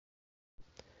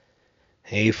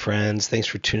Hey friends, thanks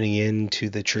for tuning in to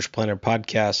the Church Planner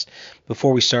Podcast.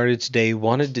 Before we started today,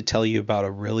 wanted to tell you about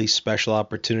a really special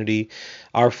opportunity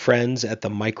our friends at the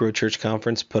Micro Church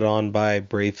Conference put on by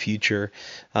Brave Future,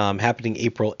 happening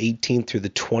April 18th through the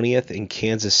 20th in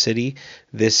Kansas City.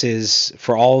 This is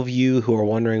for all of you who are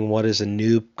wondering what is a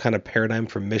new kind of paradigm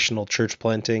for missional church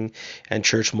planting and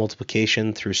church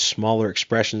multiplication through smaller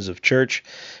expressions of church,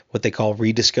 what they call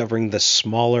rediscovering the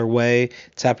smaller way.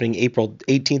 It's happening April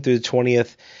 18th through the 20th.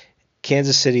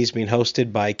 Kansas City is being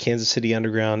hosted by Kansas City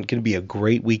Underground. Going to be a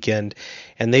great weekend.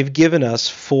 And they've given us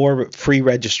 4 free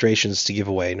registrations to give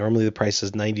away. Normally the price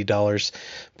is $90,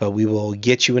 but we will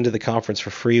get you into the conference for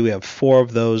free. We have 4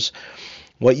 of those.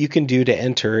 What you can do to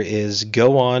enter is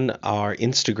go on our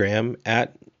Instagram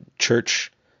at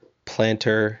Church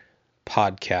Planter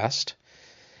Podcast.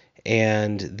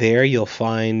 And there you'll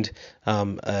find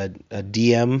a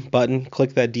DM button.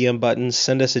 Click that DM button.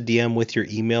 Send us a DM with your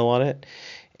email on it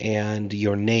and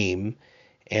your name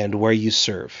and where you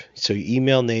serve. So your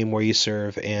email, name, where you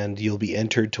serve, and you'll be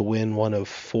entered to win one of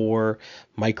 4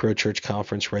 Micro Church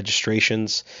Conference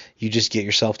registrations. You just get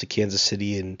yourself to Kansas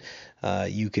City and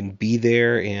you can be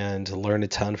there and learn a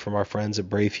ton from our friends at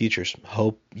Brave Futures.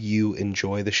 Hope you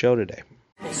enjoy the show today.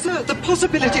 Sir, the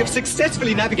possibility of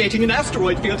successfully navigating an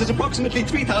asteroid field is approximately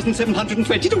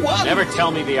 3,720 to 1. Never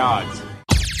tell me the odds.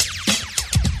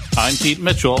 I'm Pete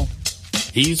Mitchell.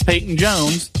 He's Peyton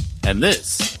Jones. And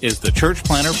this is the Church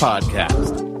Planner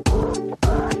Podcast.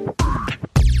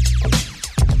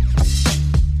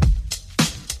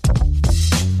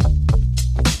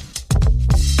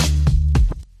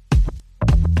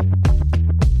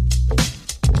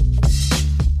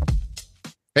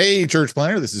 Hey, Church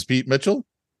Planner, this is Pete Mitchell.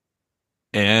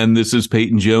 And this is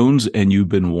Peyton Jones, and you've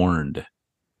been warned.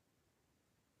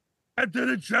 Get to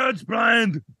the church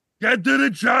blind! Get to the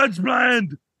church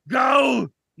blind! Go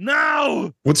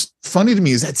now! What's funny to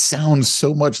me is that sounds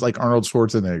so much like Arnold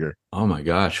Schwarzenegger. Oh my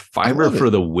gosh. Fiverr for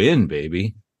the win,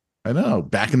 baby. I know.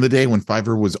 Back in the day when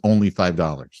Fiverr was only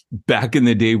 $5. Back in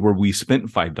the day where we spent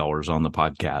 $5 on the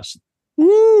podcast.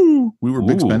 Woo! We were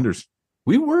big spenders.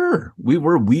 We were.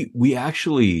 We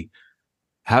actually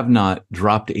have not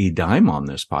dropped a dime on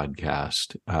this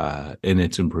podcast in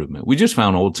its improvement. We just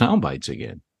found old sound bites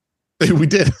again. We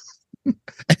did.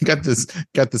 And got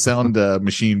the sound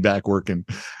machine back working.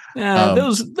 Yeah,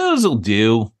 those will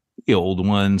do. The old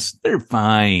ones, they're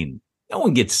fine. No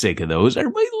one gets sick of those.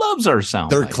 Everybody loves our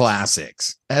sound They're bites.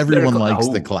 Classics. Everyone likes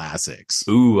the classics.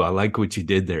 Ooh, I like what you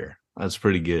did there. That's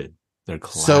pretty good. They're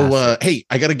classic. So, hey,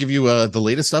 I got to give you the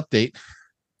latest update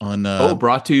on.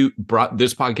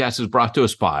 This podcast is brought to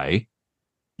us by.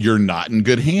 You're not in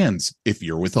good hands if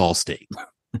you're with Allstate.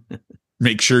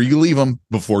 Make sure you leave them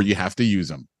before you have to use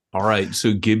them. All right,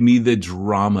 so give me the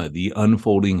drama, the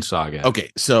unfolding saga. Okay,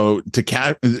 so to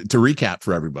recap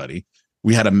for everybody,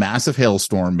 we had a massive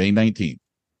hailstorm May 19th,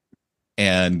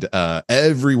 and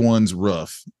everyone's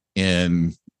roof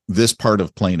in this part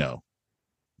of Plano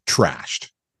trashed.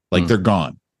 Like they're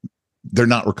gone. They're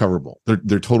not recoverable.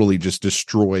 They're totally just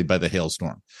destroyed by the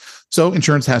hailstorm. So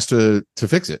insurance has to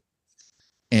fix it.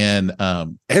 And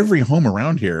every home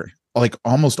around here, like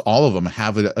almost all of them,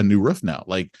 have a new roof now.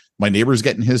 Like my neighbor's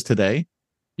getting his today.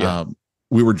 Yeah.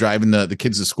 We were driving the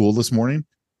kids to school this morning.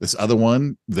 This other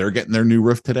one, they're getting their new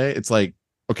roof today. It's like,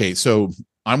 okay, so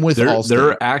I'm with Allstate. There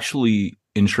are actually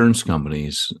insurance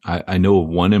companies. I know of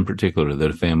one in particular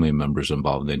that a family member is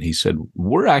involved in. He said,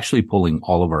 we're actually pulling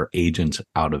all of our agents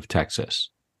out of Texas.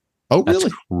 Oh, really?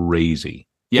 That's crazy.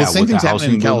 Yeah. Well, same thing's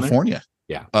happening in California.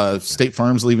 Yeah. State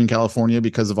Farm's leaving California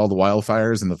because of all the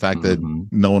wildfires and the fact that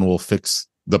no one will fix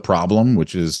the problem,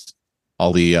 which is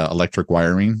all the electric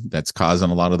wiring that's causing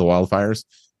a lot of the wildfires.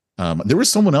 There was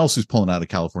someone else who's pulling out of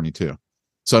California too.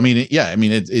 So, I mean,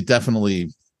 it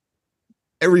definitely,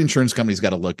 every insurance company's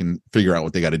got to look and figure out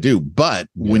what they got to do. But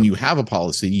when you have a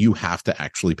policy, you have to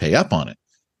actually pay up on it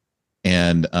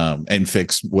and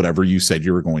fix whatever you said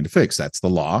you were going to fix. That's the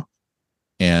law.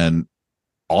 And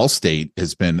Allstate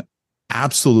has been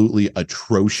absolutely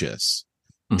atrocious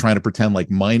trying to pretend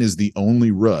like mine is the only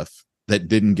roof that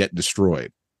didn't get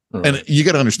destroyed. And you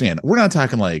got to understand, we're not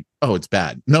talking like, oh, it's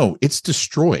bad. No, it's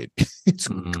destroyed. It's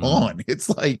gone. It's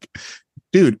like,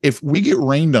 dude, if we get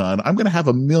rained on, I'm going to have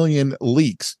a million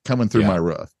leaks coming through my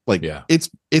roof. Like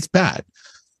it's bad.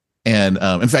 And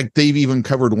in fact, they've even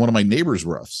covered one of my neighbor's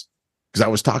roofs. Because I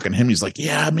was talking to him, he's like,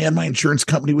 yeah, man, my insurance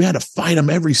company, we had to fight them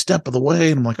every step of the way.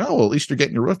 And I'm like, oh, well, at least you're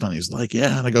getting your roof done. He's like,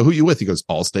 yeah. And I go, who you with? He goes,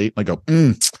 Allstate. And I go,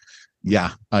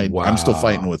 yeah, I'm still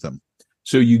fighting with them.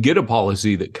 So you get a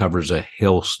policy that covers a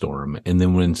hailstorm. And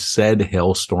then when said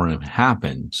hailstorm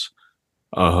happens,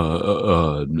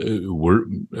 You're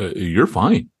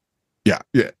fine. Yeah.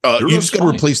 You just got to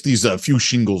replace these few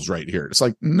shingles right here. It's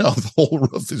like, no, the whole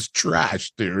roof is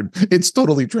trash, dude. It's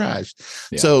totally trash.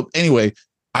 Yeah. So anyway,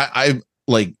 I've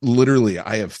like literally,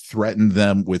 I have threatened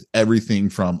them with everything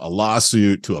from a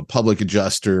lawsuit to a public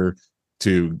adjuster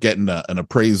to getting an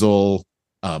appraisal,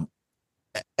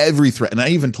 every threat. And I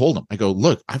even told them, I go,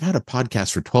 look, I've had a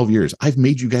podcast for 12 years. I've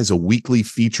made you guys a weekly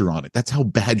feature on it. That's how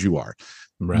bad you are.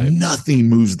 Right. Nothing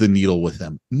moves the needle with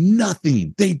them.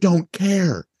 Nothing. They don't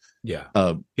care. Yeah.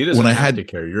 He doesn't have to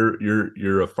care.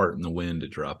 You're a fart in the wind to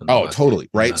drop in the bucket. Totally.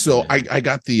 Right. So I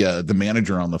got the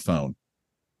manager on the phone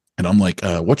and I'm like,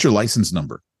 what's your license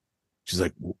number? She's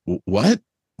like, what?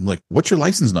 I'm like, what's your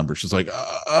license number? She's like,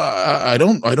 I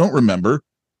don't remember.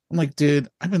 I'm like, dude,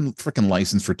 I've been freaking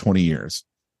licensed for 20 years.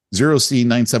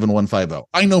 0C97150.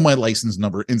 I know my license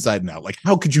number inside and out. Like,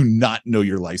 how could you not know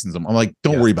your license number? I'm like,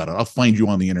 don't worry about it. I'll find you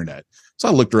on the internet. So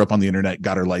I looked her up on the internet,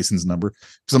 got her license number.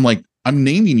 Because I'm like, I'm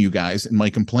naming you guys in my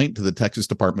complaint to the Texas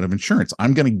Department of Insurance.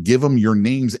 I'm going to give them your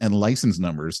names and license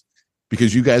numbers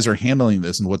because you guys are handling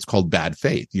this in what's called bad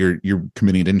faith. You're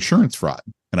committing insurance fraud.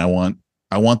 And I want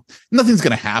nothing's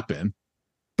going to happen.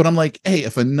 But I'm like, hey,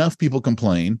 if enough people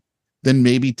complain, then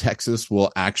maybe Texas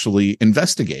will actually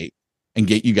investigate and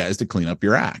get you guys to clean up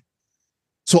your act.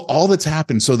 So all that's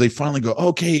happened. So they finally go,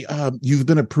 okay, you've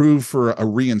been approved for a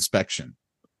reinspection,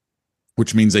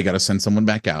 which means they got to send someone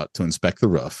back out to inspect the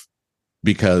roof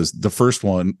because the first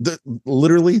one,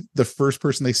 literally the first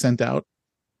person they sent out,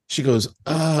 she goes,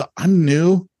 I'm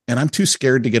new and I'm too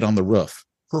scared to get on the roof.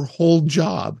 Her whole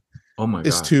job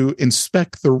is to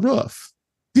inspect the roof,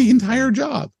 the entire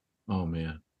job. Oh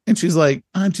man. And she's like,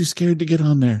 I'm too scared to get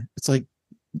on there. It's like,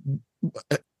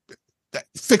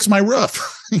 fix my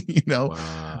roof, you know?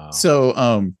 Wow. So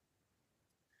I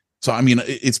mean,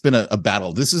 it's been a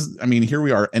battle. Here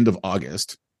we are, end of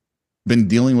August, been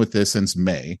dealing with this since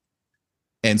May.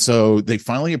 And so they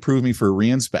finally approved me for a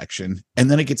reinspection, and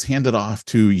then it gets handed off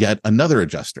to yet another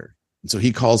adjuster. And so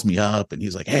he calls me up and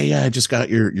he's like, hey, yeah, I just got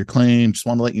your claim. Just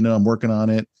want to let you know I'm working on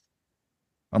it.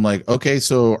 I'm like, okay,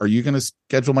 so are you going to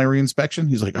schedule my reinspection?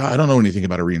 He's like, I don't know anything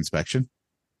about a reinspection.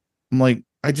 I'm like,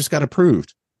 I just got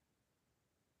approved.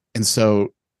 And so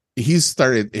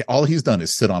all he's done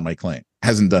is sit on my claim,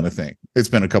 hasn't done a thing. It's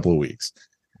been a couple of weeks.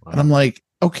 Wow. And I'm like,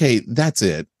 okay, that's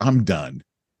it. I'm done.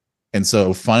 And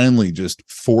so finally just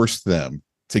forced them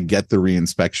to get the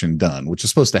reinspection done, which is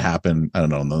supposed to happen, I don't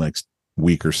know, in the next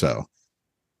week or so.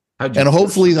 And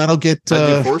hopefully that'll get. How'd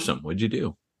you force them? What'd you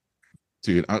do?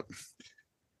 Dude,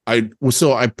 I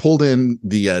pulled in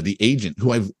the agent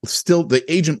who the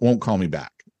agent won't call me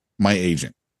back. My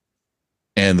agent.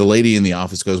 And the lady in the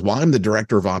office goes, well, I'm the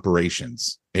director of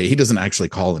operations. He doesn't actually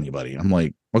call anybody. I'm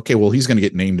like, okay, well, he's going to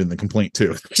get named in the complaint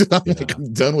too. Like,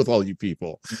 I'm done with all you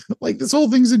people. Like, this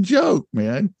whole thing's a joke,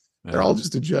 man. They're all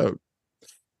just a joke.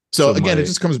 So again, it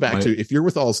just comes back to, if you're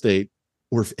with Allstate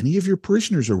or if any of your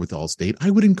parishioners are with Allstate,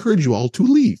 I would encourage you all to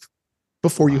leave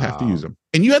before you have to use them.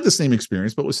 And you had the same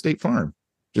experience, but with State Farm,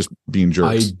 just being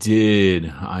jerks. I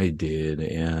did.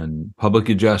 And public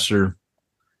adjuster,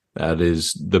 that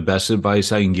is the best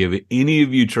advice I can give any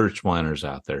of you church planners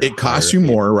out there. It costs you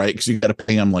more, right? Because you got to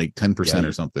pay them like 10%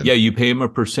 or something. Yeah, you pay them a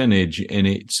percentage, and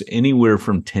it's anywhere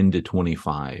from 10 to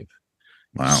 25.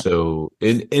 Wow. So,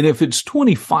 and if it's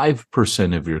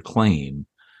 25% of your claim,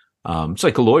 it's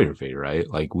like a lawyer fee, right?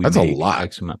 Like that's a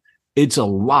lot. It's a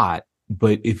lot,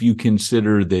 but if you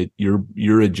consider that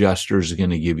your adjuster is going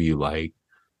to give you like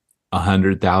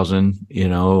 100,000,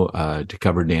 to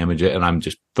cover damage. And I'm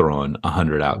just throwing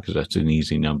 100 out because that's an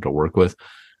easy number to work with.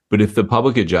 But if the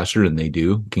public adjuster, and they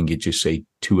do, can get you say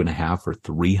 2.5 or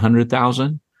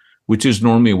 300,000, which is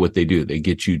normally what they do. They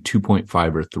get you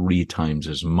 2.5 or 3 times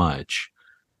as much,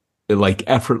 like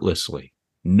effortlessly,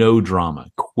 no drama,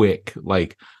 quick.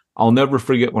 Like, I'll never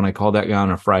forget when I called that guy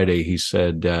on a Friday, he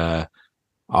said,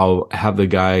 I'll have the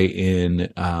guy in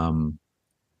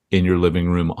your living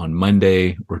room on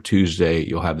Monday or Tuesday.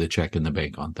 You'll have the check in the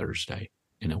bank on Thursday.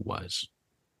 And it was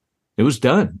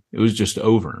done. It was just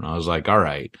over. And I was like, all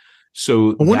right.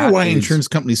 So I wonder why insurance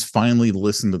companies finally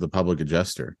listen to the public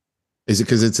adjuster. Is it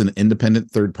because it's an independent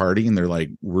third party and they're like,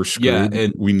 we're screwed. Yeah,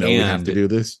 and we have to do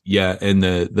this. Yeah. And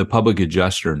the public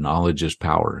adjuster, knowledge is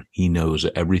power. He knows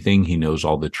everything. He knows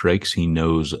all the tricks. He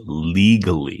knows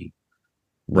legally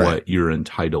what you're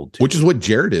entitled to, which is what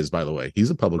Jared is, by the way. He's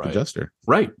a public adjuster.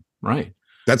 Right.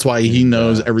 That's why he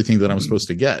knows everything that I'm supposed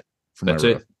to get from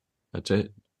That's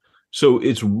it. So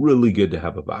it's really good to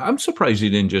have I'm surprised he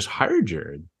didn't just hire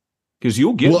Jared, because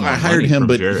you'll get. Well, I hired him,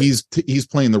 but Jared. he's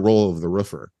playing the role of the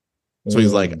roofer. So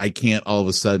he's like, I can't all of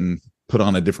a sudden put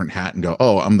on a different hat and go,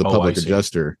 oh, I'm the public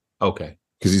adjuster. Okay.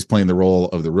 Because he's playing the role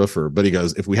of the roofer. But he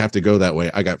goes, if we have to go that way,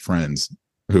 I got friends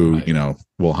who,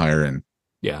 will hire and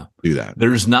do that.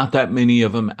 There's not that many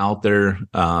of them out there,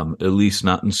 at least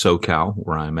not in SoCal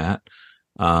where I'm at.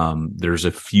 There's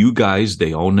a few guys,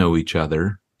 they all know each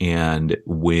other. And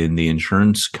when the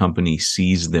insurance company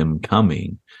sees them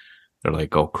coming, they're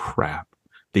like, oh, crap.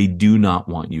 They do not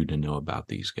want you to know about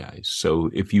these guys. So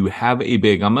if you have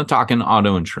I'm not talking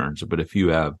auto insurance, but if you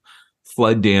have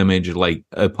flood damage, like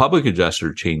a public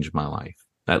adjuster changed my life.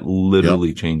 That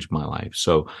literally changed my life.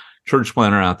 So church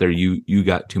planner out there, you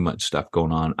got too much stuff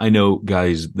going on. I know,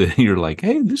 guys, that you're like,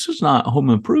 hey, this is not a home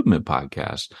improvement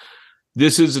podcast.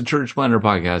 This is a church planner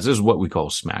podcast. This is what we call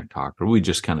smack talk, where we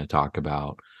just kind of talk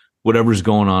about whatever's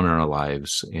going on in our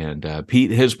lives. And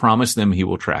Pete has promised them he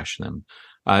will trash them.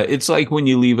 It's like when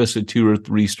you leave us a 2 or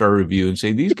 3 star review and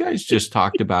say, these guys just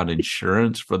talked about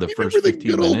insurance for the first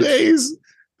 15 minutes. Old days.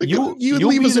 You would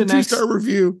leave us a 2-star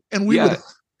review and we would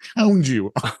hound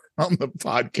you on the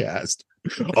podcast.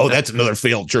 Oh, that's another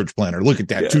failed church planner. Look at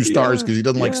that, 2 stars because he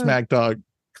doesn't like smack talk.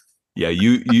 Yeah,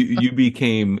 you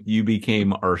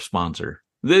became our sponsor.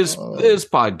 This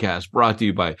podcast brought to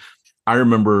you by. I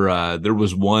remember there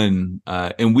was one,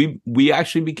 and we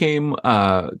actually became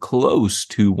close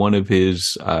to one of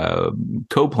his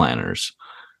co-planners,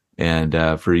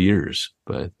 and for years.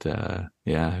 But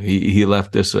he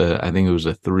left us. I think it was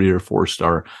a 3 or 4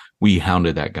 star. We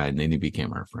hounded that guy, and then he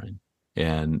became our friend.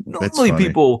 And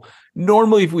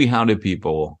normally if we hounded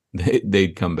people,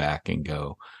 they'd come back and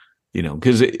go,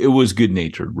 because it was good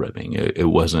natured ribbing. It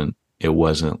wasn't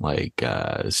like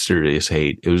serious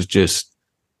hate. It was just.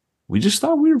 We just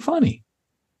thought we were funny.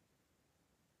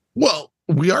 Well,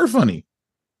 we are funny.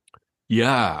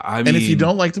 Yeah. And if you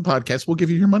don't like the podcast, we'll give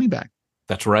you your money back.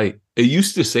 That's right. It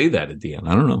used to say that at the end.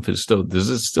 I don't know if does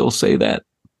it still say that?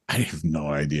 I have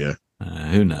no idea.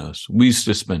 Who knows? We used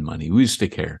to spend money. We used to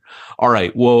care. All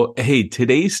right. Well, hey,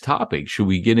 today's topic, should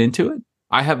we get into it?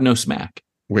 I have no smack.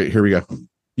 Wait, here we go.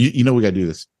 We got to do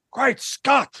this. Great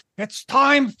Scott. It's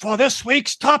time for this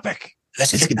week's topic.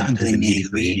 Let's just get down to the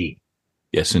nitty-gritty.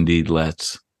 Yes, indeed.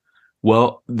 Let's.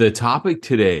 Well, the topic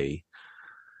today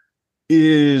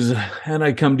is, and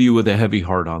I come to you with a heavy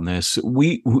heart on this.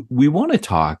 We want to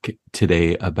talk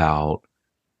today about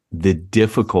the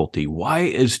difficulty. Why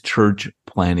is church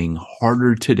planning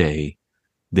harder today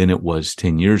than it was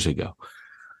 10 years ago?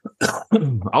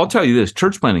 I'll tell you this,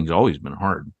 church planning has always been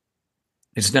hard.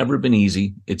 It's never been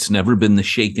easy. It's never been the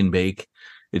shake and bake.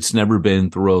 It's never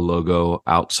been throw a logo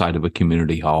outside of a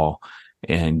community hall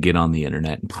and get on the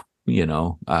internet,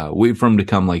 wait for them to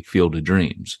come like Field of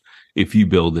Dreams. If you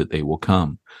build it, they will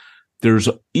come.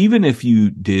 Even if you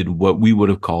did what we would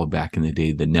have called back in the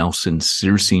day, the Nelson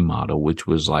Searcy model, which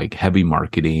was like heavy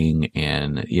marketing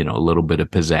and, a little bit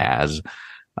of pizzazz,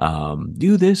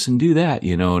 do this and do that,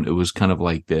 and it was kind of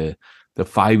like the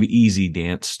 5 easy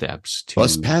dance steps to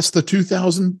us past the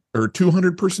 2,000 or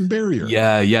 200 person barrier.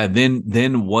 Yeah.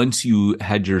 Then once you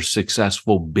had your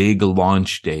successful big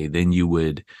launch day, then you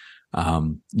would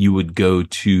go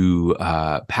to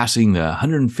passing the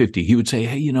 150. He would say,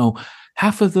 hey,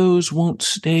 half of those won't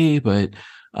stay, but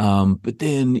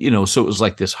then, so it was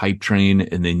like this hype train,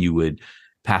 and then you would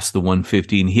pass the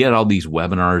 150. And he had all these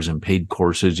webinars and paid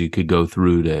courses you could go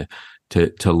through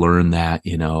to learn that,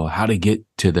 how to get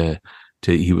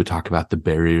he would talk about the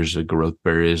barriers, the growth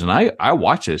barriers. And I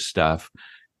watch this stuff,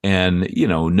 and,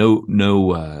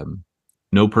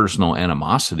 no personal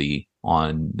animosity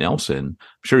on Nelson. I'm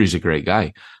sure he's a great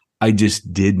guy. I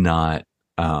just did not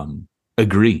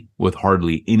agree with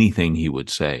hardly anything he would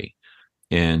say.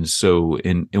 And so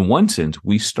in one sense,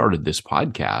 we started this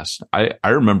podcast. I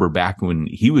remember back when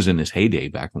he was in his heyday,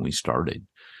 back when we started,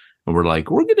 and we're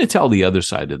like, we're going to tell the other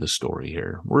side of the story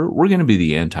here. We're going to be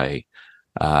the anti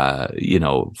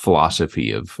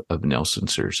philosophy of Nelson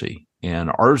Searcy.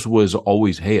 And ours was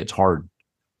always, hey, it's hard.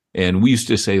 And we used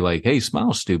to say like, hey,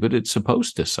 smile, stupid. It's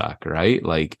supposed to suck, right?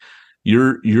 Like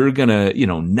you're gonna,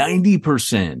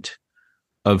 90%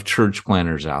 of church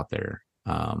planners out there,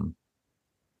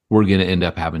 we're going to end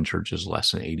up having churches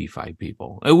less than 85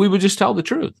 people. And we would just tell the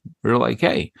truth. We're like,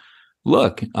 hey,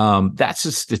 look, that's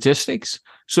the statistics.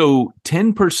 So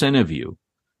 10% of you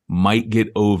might get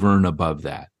over and above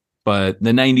that. But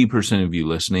the 90% of you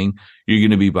listening, you're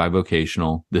going to be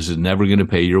bivocational. This is never going to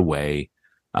pay your way.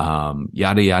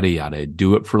 Yada, yada, yada.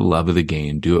 Do it for love of the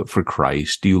game. Do it for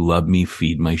Christ. Do you love me?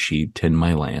 Feed my sheep, tend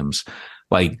my lambs.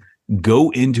 Like,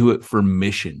 go into it for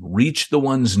mission. Reach the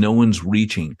ones no one's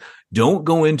reaching. Don't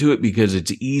go into it because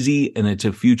it's easy and it's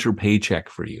a future paycheck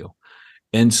for you.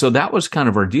 And so that was kind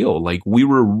of our deal. Like, we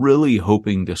were really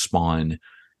hoping to spawn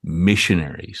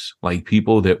missionaries, like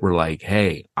people that were like,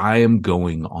 hey, I am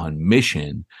going on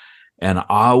mission and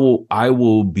I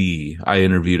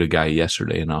interviewed a guy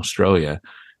yesterday in Australia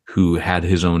who had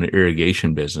his own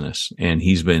irrigation business, and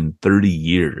he's been 30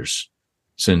 years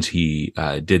since he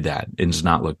did that and does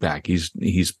not look back.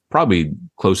 He's probably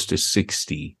close to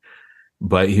 60,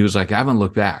 but he was like, I haven't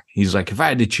looked back. He's like, if I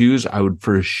had to choose, I would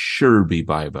for sure be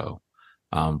Bible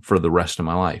for the rest of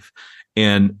my life.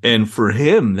 And for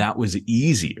him, that was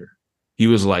easier. He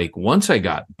was like, once I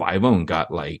got Bible and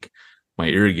got like my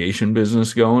irrigation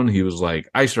business going, he was like,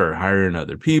 I started hiring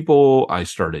other people. I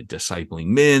started discipling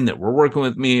men that were working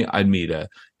with me. I'd meet a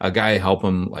guy, help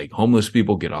him, like homeless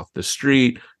people get off the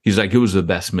street. He's like, it was the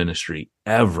best ministry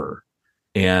ever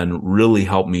and really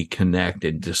helped me connect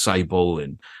and disciple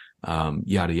and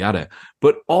yada, yada.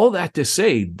 But all that to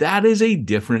say, that is a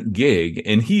different gig.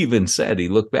 And he even said, he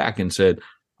looked back and said,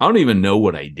 I don't even know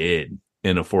what I did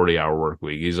in a 40-hour work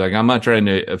week. He's like, I'm not trying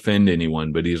to offend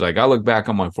anyone, but he's like, I look back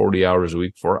on my 40 hours a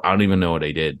week before, I don't even know what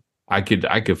I did. I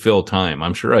could fill time.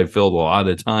 I'm sure I filled a lot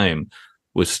of time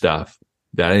with stuff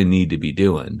that I need to be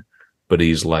doing. But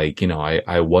he's like,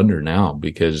 I wonder now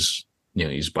because,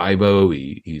 he's Bible,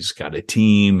 he's got a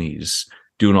team, he's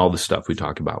doing all the stuff we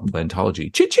talk about in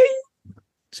plantology. Cha-ching!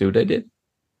 See what I did?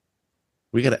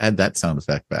 We got to add that sound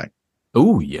effect back.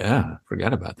 Oh, yeah.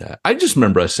 Forgot about that. I just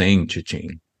remember us saying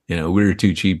cha-ching. We were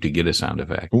too cheap to get a sound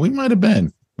effect. We might have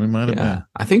been. Been.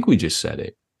 I think we just said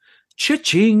it.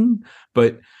 Cha-ching.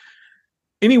 But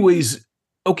anyways,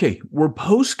 okay, we're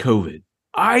post-COVID.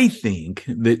 I think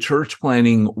that church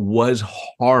planning was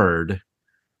hard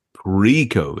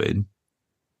pre-COVID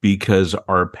because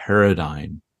our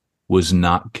paradigm was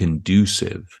not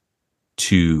conducive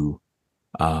to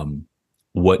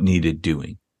what needed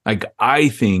doing. Like, I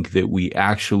think that we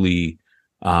actually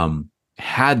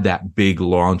had that big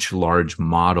launch large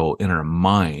model in our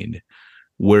mind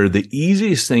where the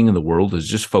easiest thing in the world is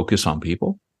just focus on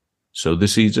people, sow the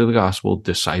seeds of the gospel,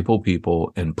 disciple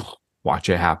people, and watch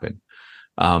it happen.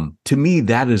 To me,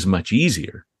 that is much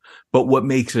easier. But what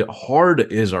makes it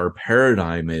hard is our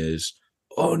paradigm is,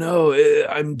 oh no,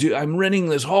 I'm renting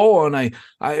this hall and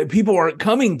I people aren't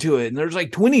coming to it. And there's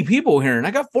like 20 people here and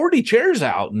I got 40 chairs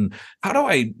out. And how do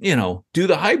I, do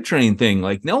the hype train thing?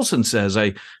 Like Nelson says,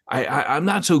 I'm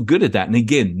not so good at that. And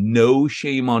again, no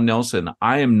shame on Nelson.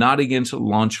 I am not against a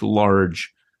launch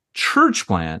large church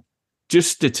plant.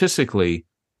 Just statistically,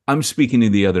 I'm speaking to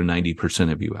the other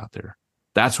 90% of you out there.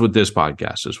 That's what this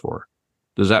podcast is for.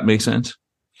 Does that make sense?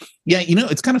 Yeah,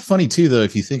 it's kind of funny too, though,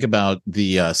 if you think about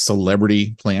the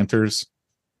celebrity planters.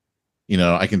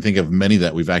 I can think of many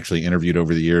that we've actually interviewed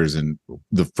over the years, and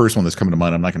the first one that's coming to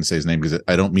mind, I'm not going to say his name because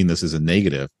I don't mean this as a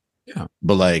negative. Yeah.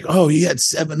 But like, oh, he had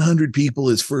 700 people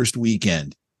his first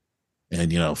weekend,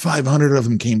 and 500 of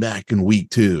them came back in week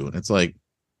 2. And it's like,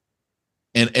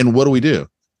 and what do?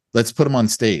 Let's put them on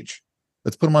stage.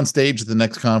 Let's put them on stage at the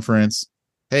next conference.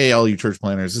 Hey, all you church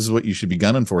planners, this is what you should be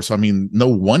gunning for. So, I mean, no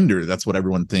wonder that's what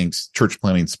everyone thinks church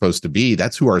planning is supposed to be.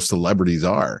 That's who our celebrities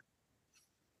are.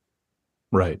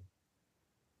 Right.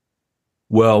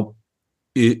 Well,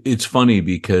 it's funny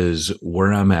because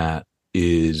where I'm at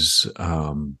is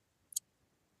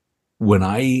when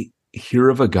I hear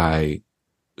of a guy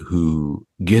who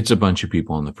gets a bunch of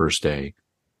people on the first day,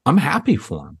 I'm happy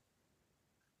for him.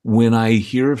 When I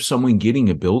hear of someone getting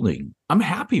a building, I'm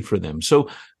happy for them. So,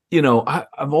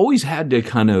 I've always had to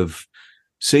kind of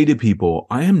say to people,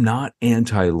 I am not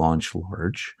anti-launch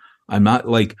large. I'm not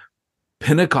like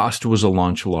Pentecost was a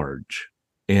launch large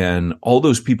and all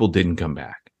those people didn't come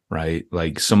back, right?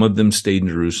 Like some of them stayed in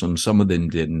Jerusalem, some of them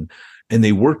didn't. And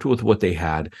they worked with what they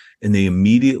had and they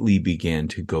immediately began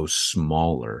to go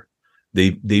smaller.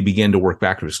 They began to work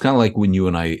backwards. It's kind of like when you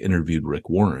and I interviewed Rick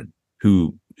Warren,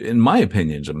 who in my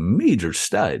opinion is a major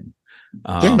stud.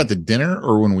 Talking about the dinner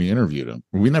or when we interviewed him?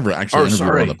 We never actually interviewed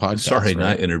him on the podcast. Sorry, right?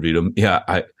 Not interviewed him. Yeah,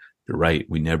 you're right.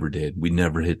 We never did. We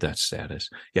never hit that status.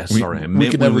 Yeah, sorry. We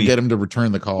could never get him to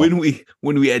return the call. When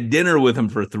we had dinner with him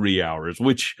for 3 hours,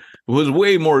 which was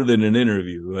way more than an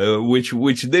interview,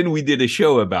 which then we did a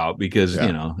show about because,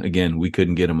 again, we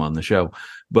couldn't get him on the show.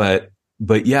 But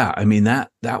yeah, I mean,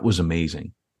 that was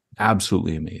amazing.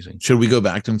 Absolutely amazing. Should we go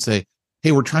back to him and say,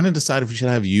 hey, we're trying to decide if we should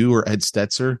have you or Ed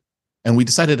Stetzer? And we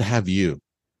decided to have you.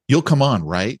 You'll come on,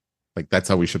 right? Like that's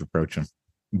how we should approach him.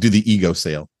 Do the ego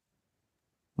sale.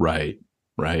 Right.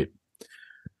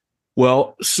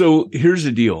 Well, so here's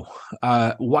the deal.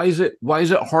 Why is it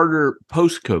harder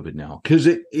post-COVID now? Because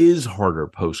it is harder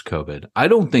post-COVID. I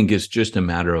don't think it's just a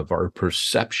matter of our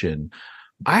perception.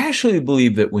 I actually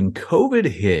believe that when COVID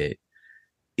hit,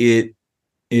 it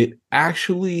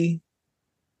actually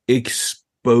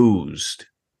exposed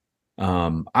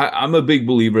I'm a big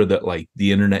believer that like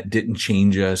the internet didn't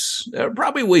change us. There are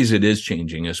probably ways it is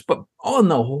changing us, but on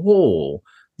the whole,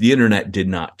 the internet did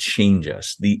not change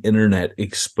us. The internet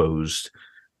exposed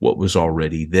what was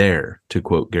already there, to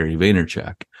quote Gary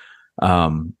Vaynerchuk.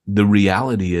 The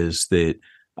reality is that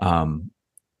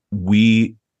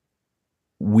we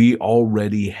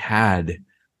already had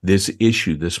this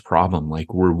issue, this problem,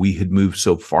 like where we had moved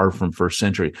so far from first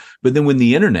century. But then when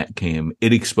the internet came,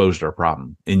 it exposed our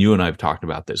problem. And you and I have talked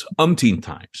about this umpteen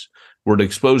times where it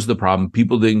exposed the problem.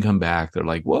 People didn't come back. They're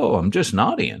like, whoa, I'm just an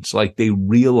audience. Like they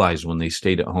realized when they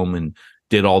stayed at home and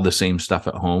did all the same stuff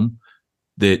at home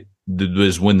that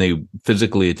was when they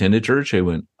physically attended church, they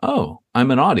went, oh, I'm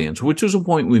an audience, which was a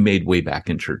point we made way back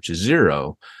in Church is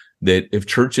Zero, that if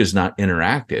church is not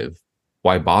interactive,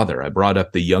 why bother? I brought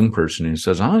up the young person who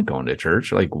says, I'm not going to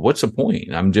church. Like, what's the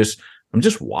point? I'm just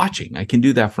watching. I can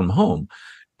do that from home.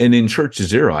 And in Church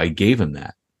Zero, I gave him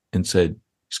that and said,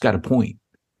 he's got a point.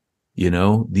 You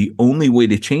know, the only way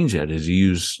to change that is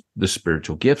use the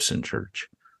spiritual gifts in church,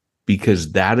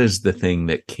 because that is the thing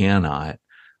that cannot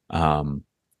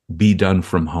be done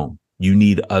from home. You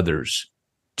need others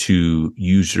to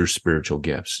use your spiritual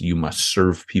gifts. You must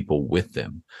serve people with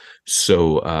them.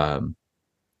 So,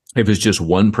 if it's just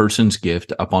one person's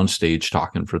gift up on stage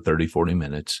talking for 30, 40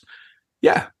 minutes,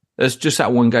 yeah, that's just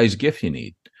that one guy's gift you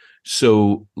need.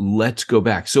 So let's go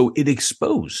back. So it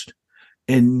exposed.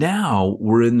 And now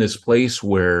we're in this place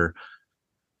where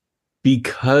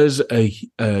because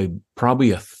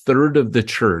probably a third of the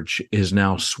church is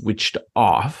now switched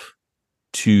off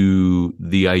to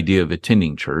the idea of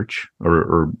attending church,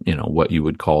 or you know, what you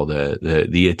would call the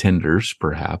attenders,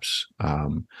 perhaps,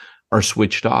 are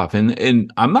switched off.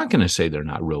 And I'm not going to say they're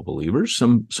not real believers.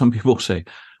 Some people say,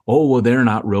 oh, well, they're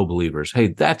not real believers. Hey,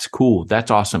 that's cool. That's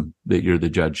awesome that you're the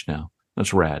judge now.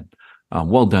 That's rad.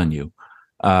 Well done, you.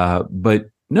 But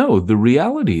no, the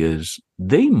reality is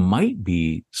they might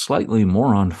be slightly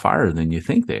more on fire than you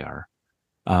think they are.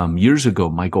 Years ago,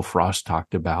 Michael Frost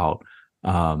talked about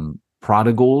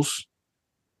prodigals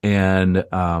and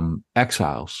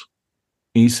exiles.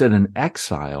 He said an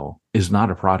exile is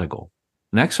not a prodigal.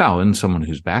 An exile isn't someone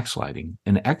who's backsliding.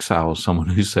 An exile is someone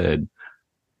who said,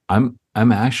 I'm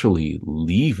actually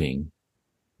leaving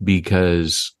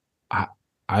because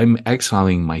I'm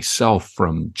exiling myself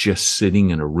from just sitting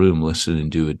in a room listening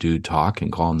to a dude talk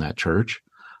and calling that church.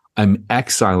 I'm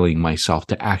exiling myself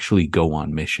to actually go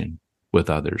on mission with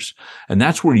others. And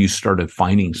that's where you started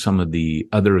finding some of the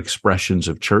other expressions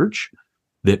of church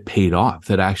that paid off,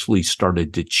 that actually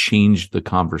started to change the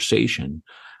conversation.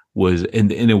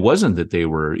 And it wasn't that they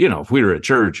were, you know, if we were at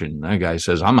church and that guy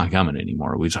says, I'm not coming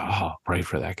anymore, we'd say, oh, pray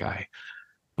for that guy.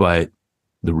 But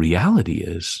the reality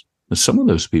is that some of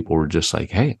those people were just like,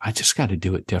 hey, I just got to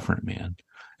do it different, man.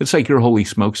 It's like your Holy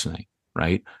Smokes thing,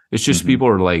 right? It's just people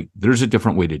are like, there's a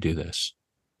different way to do this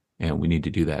and we need to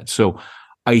do that. So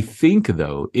I think,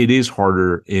 though, it is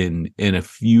harder in a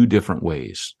few different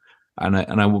ways. And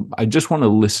I just want to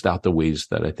list out the ways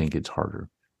that I think it's harder.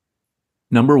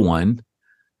 Number one,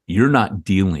 you're not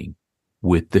dealing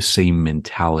with the same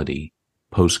mentality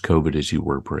post-COVID as you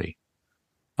were pre.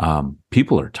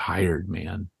 People are tired,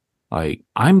 man. Like,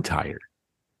 I'm tired.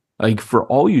 Like, for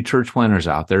all you church planners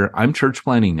out there, I'm church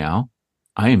planning now.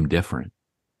 I am different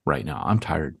right now. I'm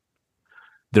tired.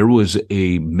 There was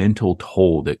a mental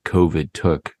toll that COVID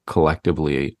took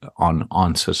collectively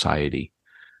on society,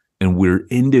 and we're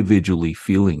individually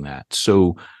feeling that.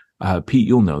 So, Pete,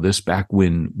 you'll know this. Back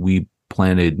when we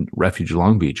planted Refuge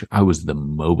Long Beach, I was the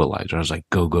mobilizer. I was like,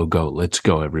 go, go, go. Let's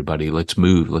go, everybody. Let's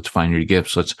move. Let's find your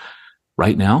gifts.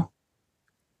 Right now,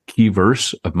 key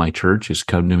verse of my church is,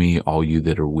 come to me, all you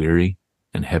that are weary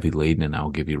and heavy laden, and I'll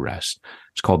give you rest.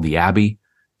 It's called the Abbey.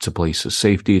 It's a place of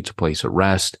safety. It's a place of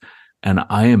rest. And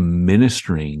I am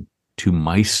ministering to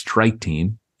my strike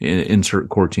team, insert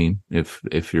core team. If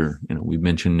you're, you know, we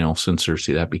mentioned Nelson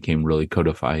Searcy, that became really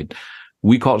codified.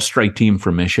 We call it strike team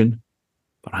for mission.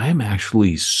 But I am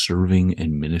actually serving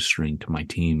and ministering to my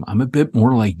team. I'm a bit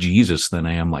more like Jesus than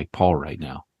I am like Paul right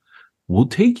now. We'll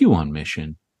take you on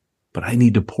mission, but I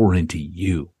need to pour into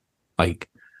you. Like,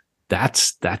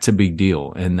 that's a big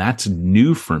deal. And that's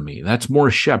new for me. That's more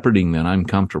shepherding than I'm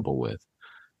comfortable with.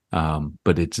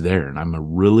 But it's there. And I'm a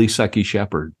really sucky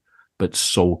shepherd, but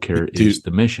soul care is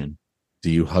the mission. Do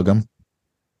you hug them?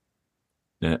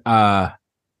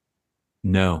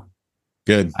 No.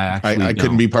 Good. I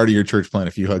couldn't be part of your church plan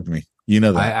if you hugged me. You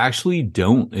know that. I actually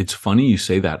don't. It's funny you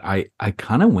say that. I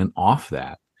kind of went off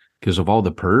that because of all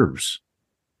the pervs,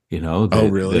 you know. Oh,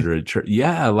 really? That are at church.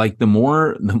 Yeah, like the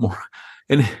more.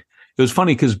 And it was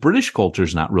funny because British culture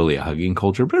is not really a hugging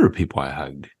culture, but there were people I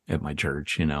hugged at my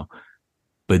church, you know.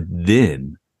 But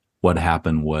then what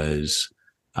happened was,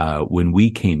 when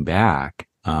we came back,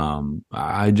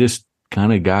 I just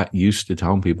kind of got used to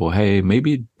telling people, hey,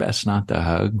 maybe best not to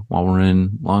hug while we're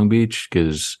in Long Beach,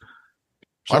 because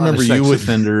I remember sex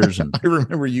offenders. And I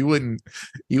remember you wouldn't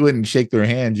shake their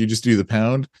hand. You just do the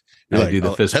pound. You're do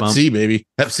the fist Hep bump. C, baby.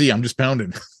 Hep C. I'm just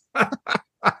pounding.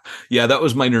 Yeah, that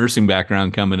was my nursing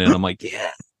background coming in. I'm like,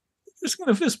 yeah, just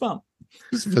gonna fist bump.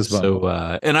 Just fist bump.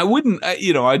 So, and I wouldn't,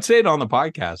 I'd say it on the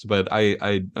podcast, but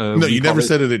no, you never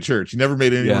said it at church. You never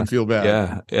made anyone feel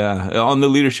bad. Yeah. On the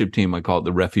leadership team, I call it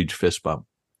the refuge fist bump.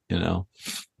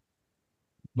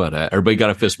 But everybody got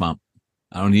a fist bump.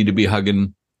 I don't need to be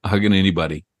hugging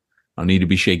anybody. I don't need to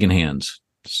be shaking hands.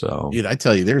 So, I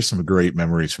tell you, there's some great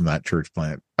memories from that church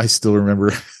plant. I still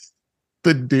remember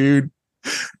the dude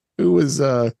who was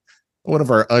one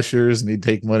of our ushers, and he'd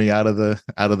take money out of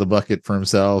the bucket for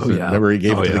himself. And remember, he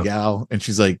gave it to the gal, and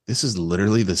she's like, "This is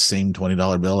literally the same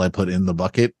 $20 bill I put in the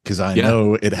bucket, because I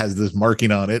know it has this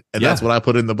marking on it, and that's what I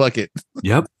put in the bucket."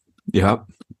 Yep.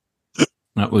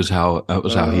 That was how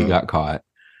he got caught.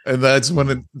 And that's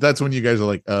when you guys are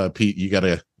like, Pete, you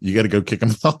gotta go kick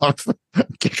him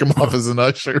off, as an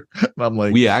usher. And I'm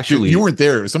like, you weren't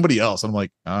there, it was somebody else. I'm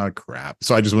like, crap.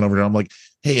 So I just went over there. I'm like,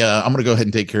 hey, I'm gonna go ahead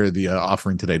and take care of the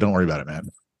offering today. Don't worry about it, man.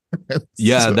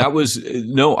 That was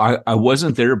I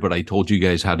wasn't there, but I told you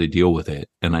guys how to deal with it.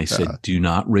 And I said, do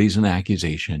not raise an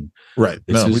accusation. Right.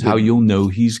 This is how you'll know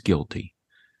he's guilty.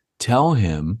 Tell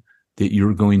him that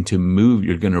you're going to move,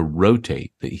 you're going to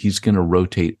rotate, that he's going to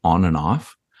rotate on and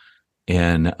off.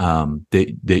 And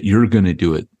that you're going to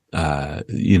do it,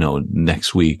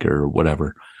 next week or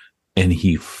whatever. And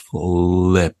he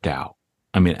flipped out.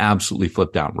 I mean, absolutely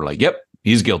flipped out. We're like, yep,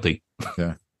 he's guilty.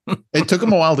 Yeah. It took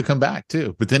him a while to come back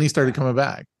too, but then he started coming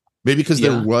back. Maybe because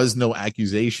there was no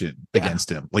accusation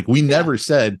against him. Like, we never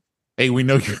said, hey, we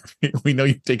know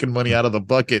you're taking money out of the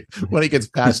bucket when it gets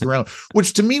passed around,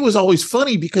 which to me was always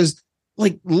funny, because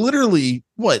like literally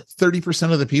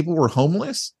 30% of the people were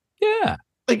homeless. Yeah.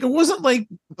 Like, it wasn't like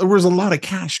there was a lot of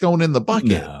cash going in the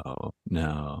bucket.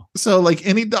 No. So like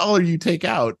any dollar you take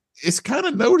out, it's kind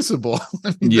of noticeable.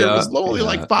 I mean, there was only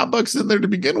like $5 in there to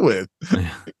begin with.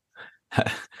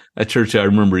 At church, I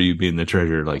remember you being the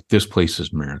treasurer. Like, this place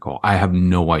is a miracle. I have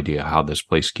no idea how this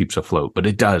place keeps afloat, but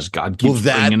it does. God keeps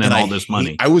bringing in all this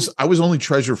money. I was only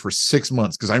treasurer for 6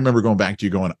 months, because I remember going back to you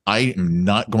going, I am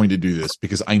not going to do this,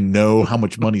 because I know how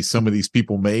much money some of these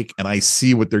people make, and I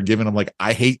see what they're giving. I'm like,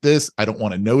 I hate this. I don't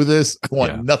want to know this. I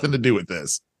want nothing to do with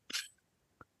this.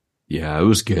 Yeah, it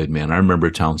was good, man. I remember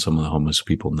telling some of the homeless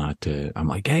people not to. I'm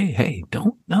like, hey,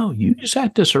 don't. No, you just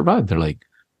have to survive. They're like,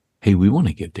 hey, we want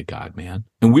to give to God, man.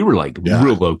 And we were like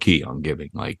real low key on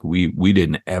giving. Like, we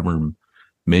didn't ever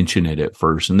mention it at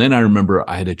first. And then I remember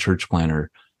I had a church planner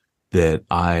that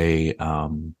I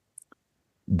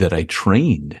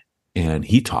trained, and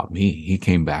he taught me. He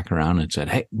came back around and said,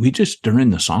 hey, we just, during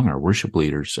the song, our worship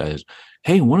leader says,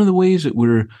 hey, one of the ways that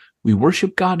we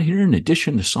worship God here, in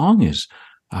addition to song, is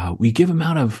we give him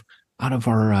out of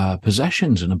our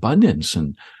possessions in abundance.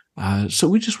 And so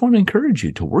we just want to encourage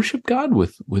you to worship God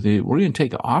with it. We're going to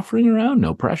take an offering around,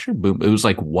 no pressure. Boom. It was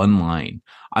like one line.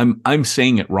 I'm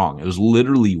saying it wrong. It was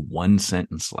literally one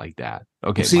sentence like that.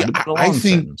 Okay. See, I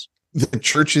think the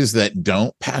churches that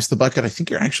don't pass the bucket, I think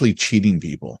you're actually cheating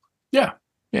people. Yeah.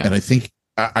 And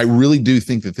I really do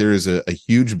think that there is a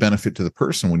huge benefit to the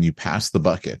person when you pass the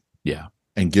bucket. Yeah.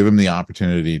 And give them the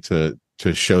opportunity to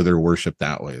show their worship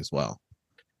that way as well.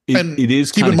 It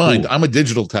is. Keep in mind, I'm a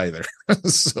digital tither.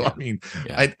 So, I mean,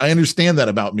 I understand that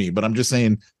about me, but I'm just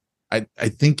saying, I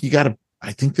think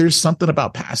I think there's something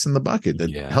about passing the bucket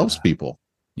that helps people.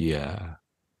 Yeah.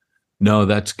 No,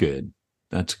 that's good.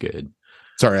 That's good.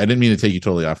 Sorry, I didn't mean to take you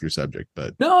totally off your subject,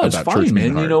 but no, it's fine,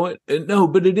 man. You know what? No,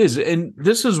 but it is. And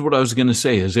this is what I was going to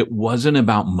say, is it wasn't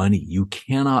about money. You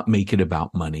cannot make it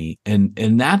about money. And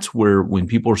that's where, when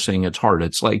people are saying it's hard,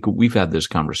 it's like, we've had this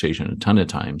conversation a ton of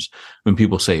times when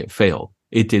people say it failed.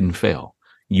 It didn't fail.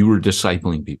 You were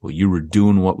discipling people. You were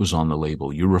doing what was on the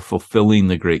label. You were fulfilling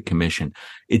the Great Commission.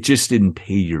 It just didn't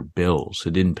pay your bills.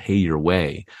 It didn't pay your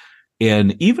way.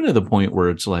 And even to the point where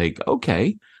it's like,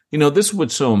 okay, this is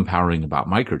what's so empowering about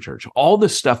microchurch. All the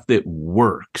stuff that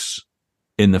works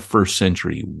in the first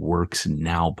century works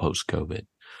now post-COVID.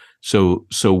 So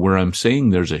where I'm saying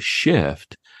there's a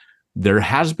shift, there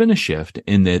has been a shift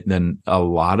in that then a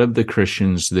lot of the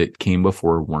Christians that came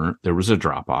before weren't. There was a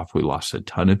drop off. We lost a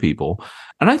ton of people.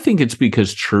 And I think it's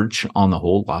because church on the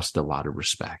whole lost a lot of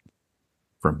respect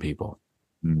from people.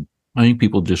 Mm. I think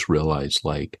people just realized,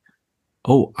 like,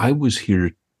 oh, I was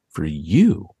here for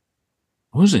you.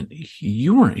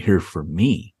 You weren't here for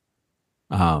me.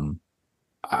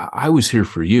 I was here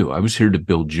for you. I was here to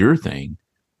build your thing.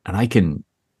 And I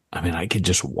could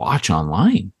just watch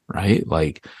online, right?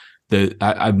 Like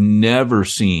I've never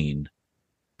seen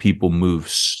people move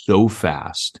so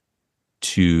fast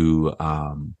to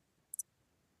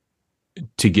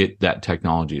get that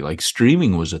technology. Like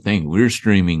streaming was a thing. We were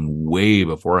streaming way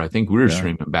before. I think we were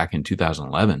streaming back in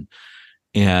 2011.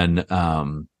 And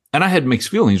I had mixed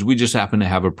feelings. We just happened to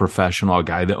have a professional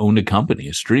guy that owned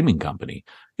a streaming company.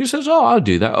 He says, "Oh, I'll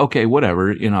do that." Okay,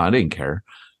 whatever. I didn't care.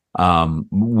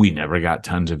 We never got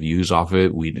tons of views off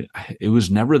it. It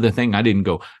was never the thing. I didn't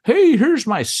go, "Hey, here's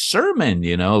my sermon."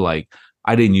 Like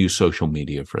I didn't use social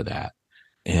media for that.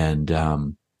 And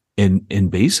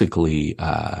basically,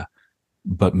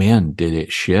 but man, did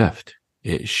it shift.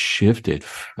 It shifted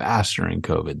faster in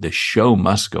COVID. The show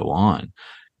must go on.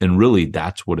 And really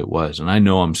that's what it was. And I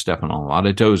know I'm stepping on a lot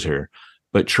of toes here,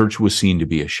 but church was seen to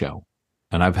be a show.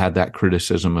 And I've had that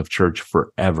criticism of church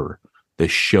forever. The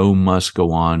show must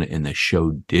go on, and the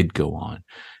show did go on.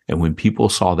 And when people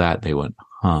saw that, they went,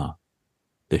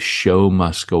 the show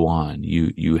must go on.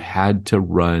 You had to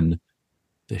run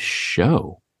the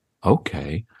show.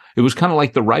 Okay. It was kind of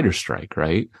like the writer's strike,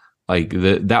 right? Like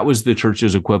that was the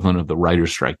church's equivalent of the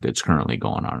writer's strike that's currently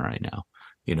going on right now.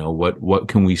 What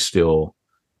can we still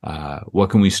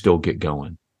get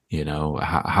going?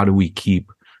 How do we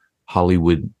keep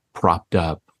Hollywood propped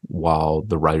up while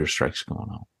the writer's strike's going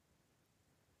on?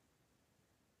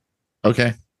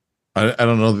 Okay. I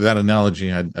don't know that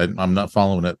analogy. I'm not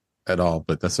following it at all,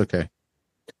 but that's okay.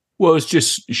 Well, it's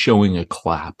just showing a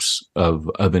collapse of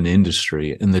an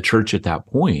industry, and the church at that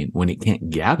point, when it can't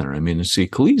gather. I mean, it's the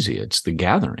ecclesia, it's the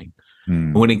gathering.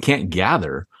 When it can't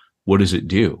gather, what does it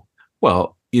do?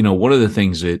 Well, one of the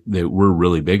things that we're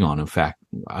really big on, in fact,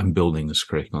 I'm building this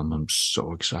curriculum. I'm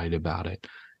so excited about it.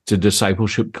 It's a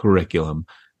discipleship curriculum.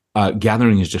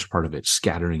 Gathering is just part of it.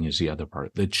 Scattering is the other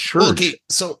part. The church. Okay,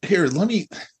 so here, let me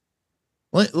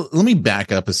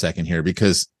back up a second here,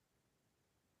 because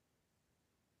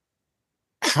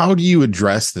how do you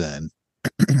address then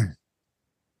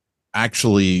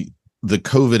actually the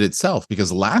COVID itself?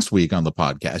 Because last week on the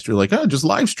podcast, you're like, "Oh, just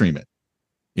live stream it,"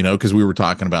 because we were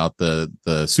talking about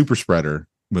the super spreader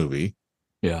movie.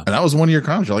 Yeah. And that was one of your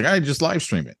comments. You're like, "I just live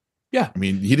stream it." Yeah. I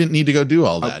mean, he didn't need to go do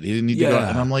all that. He didn't need to go.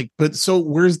 And I'm like, but so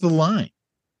where's the line?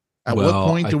 At what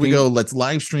point do we go, let's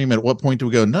live stream? At what point do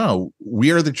we go, no,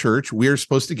 we are the church. We are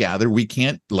supposed to gather. We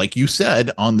can't, like you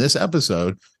said on this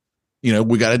episode,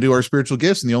 we got to do our spiritual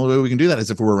gifts. And the only way we can do that is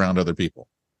if we're around other people.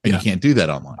 And you can't do that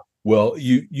online. Well,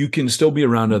 you can still be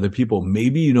around other people.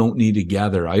 Maybe you don't need to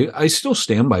gather. I still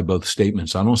stand by both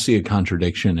statements. I don't see a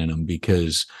contradiction in them,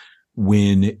 because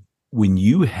when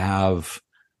you have,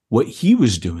 what he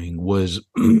was doing was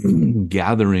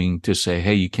gathering to say,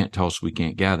 "Hey, you can't tell us we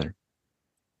can't gather."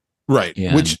 Right.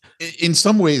 Which in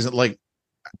some ways, like,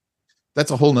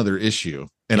 that's a whole nother issue.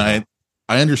 And I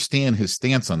understand his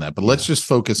stance on that, but let's just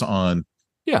focus on.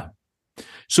 Yeah.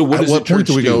 So at what point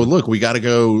do we go, look, we got to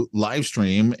go live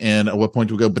stream? And at what point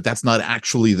do we go, but that's not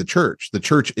actually the church. The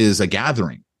church is a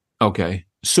gathering. Okay.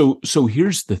 So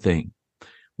here's the thing.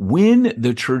 When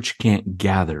the church can't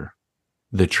gather,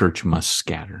 the church must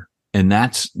scatter. And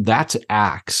that's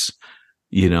Acts,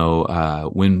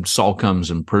 when Saul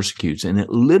comes and persecutes. And it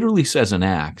literally says in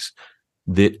Acts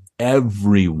that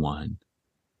everyone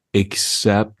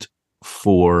except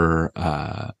for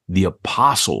the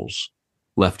apostles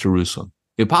left Jerusalem.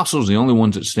 The apostles are the only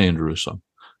ones that stay in Jerusalem.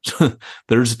 So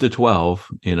there's the 12,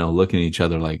 looking at each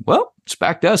other like, well, it's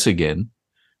back to us again.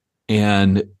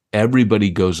 And everybody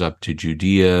goes up to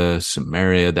Judea,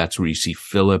 Samaria. That's where you see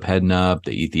Philip heading up.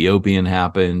 The Ethiopian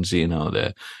happens,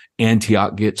 the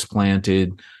Antioch gets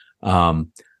planted.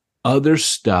 Other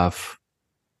stuff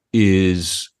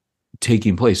is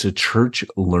taking place. A church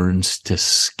learns to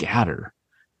scatter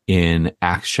in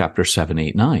Acts chapter 7,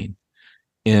 8, 9.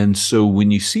 And so when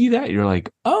you see that, you're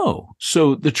like, oh,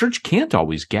 so the church can't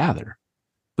always gather,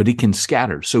 but it can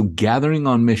scatter. So gathering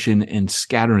on mission and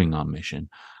scattering on mission.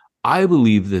 I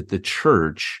believe that the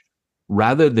church,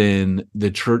 rather than the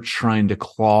church trying to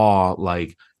claw,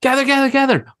 like,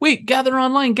 gather, wait, gather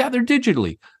online, gather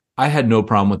digitally. I had no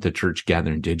problem with the church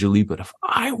gathering digitally, but if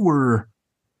I were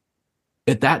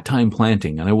at that time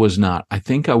planting, and I was not, I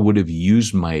think I would have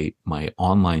used my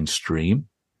online stream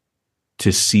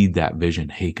to seed that vision.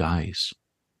 Hey guys,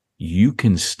 you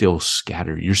can still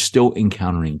scatter. You're still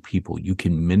encountering people. You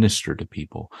can minister to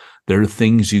people. There are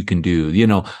things you can do,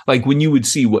 like when you would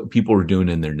see what people were doing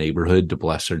in their neighborhood to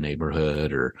bless their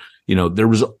neighborhood, or, there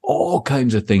was all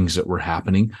kinds of things that were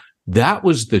happening. That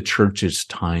was the church's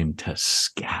time to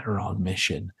scatter on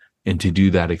mission and to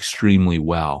do that extremely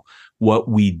well. what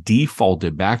we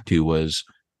defaulted back to was,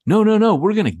 no,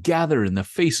 we're going to gather in the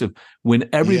face of when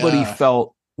everybody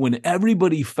felt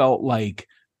like,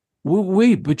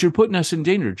 wait, but you're putting us in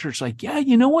danger. Church, like, yeah,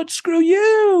 you know what? Screw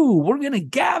you. We're going to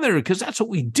gather because that's what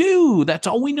we do. That's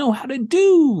all we know how to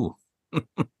do.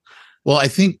 Well, I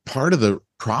think part of the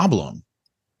problem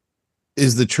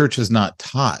is the church has not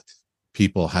taught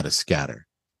people how to scatter.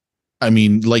 I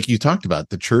mean, like you talked about,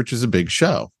 the church is a big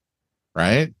show,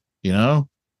 right? You know,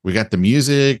 we got the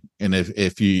music, and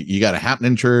if you got a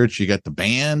happening church, you got the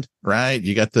band, right?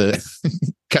 You got the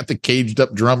got the caged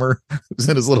up drummer who's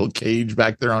in his little cage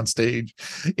back there on stage,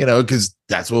 you know, because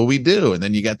that's what we do. And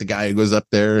then you got the guy who goes up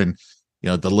there and, you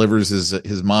know, delivers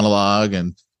his monologue,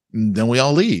 and then we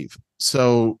all leave.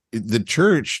 So the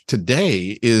church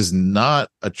today is not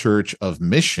a church of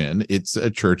mission. It's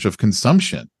a church of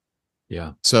consumption.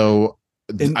 Yeah. So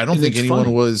I don't think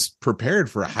anyone was prepared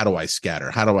for how do I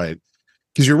scatter? How do I,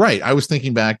 because you're right. I was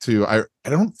thinking back to, I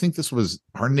don't think this was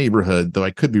our neighborhood, though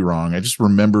I could be wrong. I just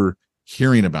remember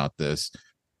hearing about this.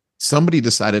 Somebody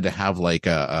decided to have like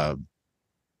a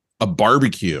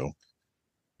barbecue,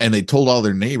 and they told all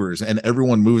their neighbors, and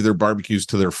everyone moved their barbecues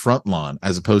to their front lawn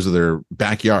as opposed to their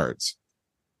backyards.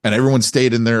 And everyone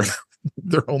stayed in their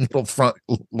own little front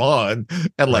lawn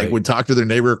and like would talk to their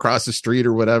neighbor across the street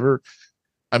or whatever.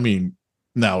 I mean,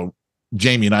 now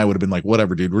Jamie and I would have been like,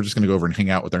 whatever, dude, we're just going to go over and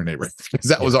hang out with our neighbor, because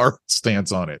that was our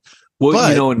stance on it. Well, but,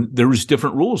 you know, and there was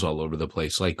different rules all over the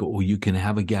place. Like, oh, you can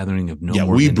have a gathering of no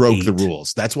more we than broke 8. the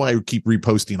rules. That's why I keep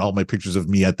reposting all my pictures of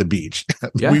me at the beach.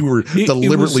 Yeah. We were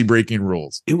deliberately breaking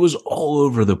rules. It was all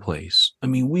over the place. I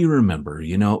mean, we remember,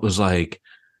 you know, it was like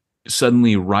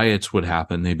suddenly riots would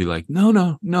happen. They'd be like,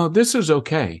 no, this is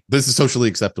okay. This is socially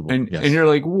acceptable. And you're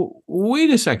like, wait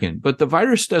a second, but the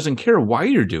virus doesn't care why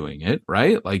you're doing it,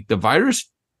 right? Like the virus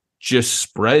just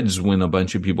spreads when a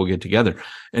bunch of people get together,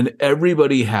 and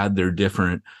everybody had their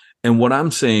different. And what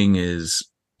I'm saying is,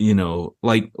 you know,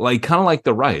 like kind of like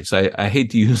the riots. I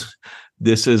hate to use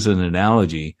this as an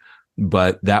analogy,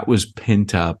 but that was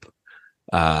pent up,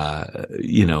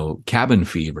 you know, cabin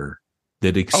fever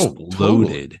that exploded.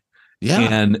 Totally.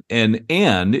 Yeah.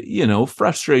 And, you know,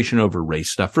 frustration over race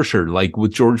stuff for sure. Like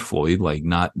with George Floyd, like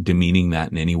not demeaning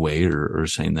that in any way or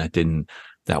saying that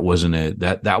was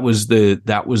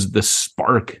the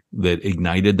spark that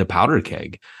ignited the powder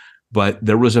keg. But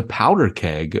there was a powder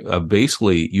keg of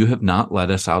basically, you have not let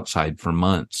us outside for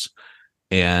months,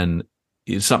 and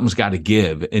something's got to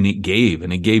give. And it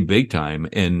gave big time.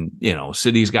 And, you know,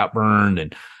 cities got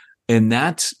burned, and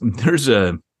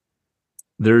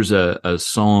there's a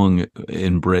song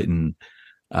in Britain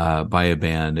by a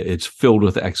band. It's filled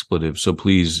with expletives. So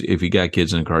please, if you got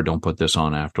kids in the car, don't put this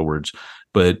on afterwards.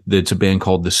 But it's a band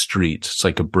called The Streets. It's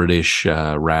like a British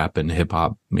rap and hip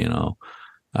hop, you know,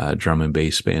 drum and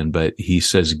bass band. But he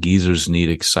says geezers need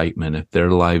excitement. If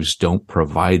their lives don't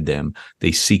provide them,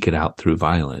 they seek it out through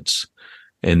violence.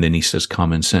 And then he says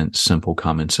common sense, simple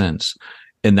common sense.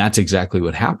 And that's exactly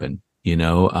what happened. You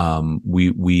know,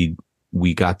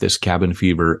 we got this cabin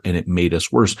fever, and it made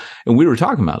us worse. And we were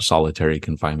talking about solitary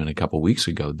confinement a couple of weeks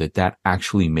ago, that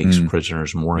actually makes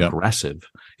prisoners more aggressive.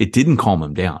 It didn't calm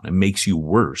them down. It makes you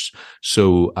worse.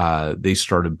 So they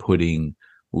started putting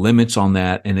limits on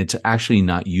that, and it's actually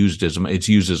not used it's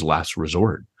used as last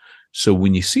resort. So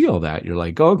when you see all that, you're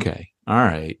like, okay, all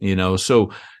right. You know,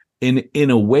 so in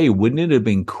a way, wouldn't it have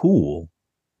been cool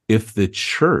if the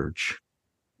church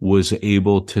was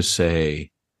able to say,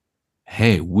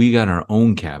 hey, we got our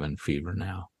own cabin fever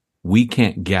now. We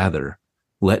can't gather.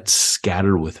 Let's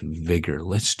scatter with vigor.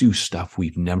 Let's do stuff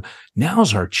we've never.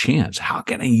 Now's our chance. How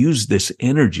can I use this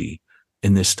energy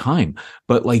in this time?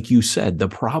 But like you said, the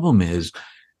problem is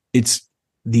it's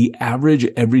the average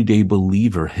everyday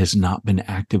believer has not been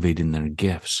activating their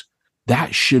gifts.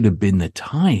 That should have been the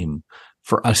time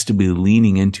for us to be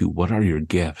leaning into what are your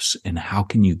gifts and how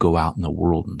can you go out in the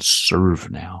world and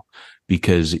serve now?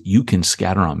 Because you can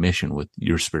scatter on mission with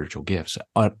your spiritual gifts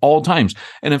at all times.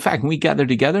 And in fact, when we gather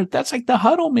together, that's like the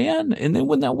huddle, man. And then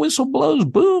when that whistle blows,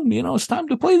 boom, you know, it's time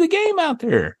to play the game out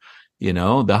there. You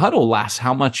know, the huddle lasts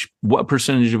what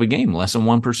percentage of a game? Less than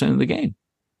 1% of the game,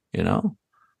 you know?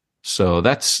 So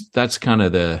that's kind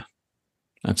of my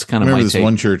this take.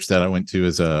 One church that I went to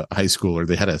as a high schooler,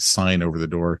 they had a sign over the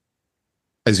door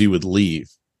as you would leave,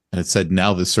 and it said,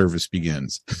 "Now the service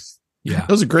begins." Yeah.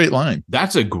 That was a great line.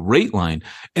 That's a great line.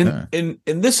 And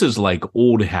this is like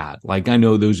old hat. Like I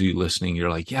know those of you listening,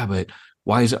 you're like, yeah, but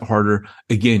why is it harder?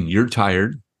 Again, you're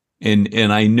tired.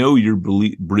 And I know you're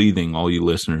breathing, all you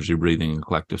listeners, you're breathing in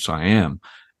collective. So I am.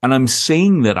 And I'm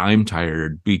saying that I'm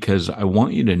tired because I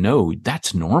want you to know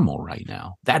that's normal right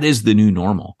now. That is the new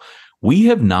normal. We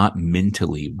have not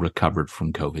mentally recovered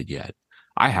from COVID yet.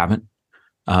 I haven't.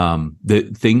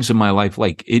 The things in my life,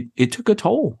 like it took a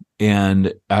toll,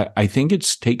 and I think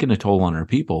it's taken a toll on our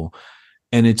people.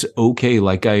 And it's okay.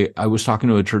 Like I was talking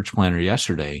to a church planner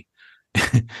yesterday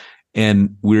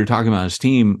and we were talking about his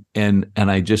team, and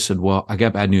I just said, well, I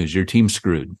got bad news. Your team's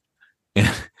screwed. And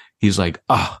he's like,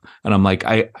 oh, and I'm like,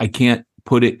 I can't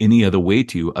put it any other way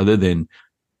to you other than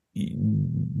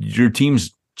your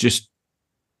team's just,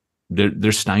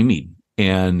 they're stymied.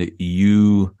 And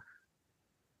you,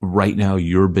 right now,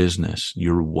 your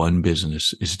one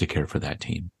business is to care for that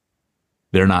team.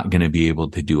 They're not going to be able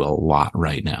to do a lot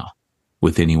right now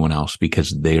with anyone else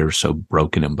because they are so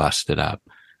broken and busted up.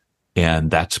 And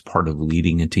that's part of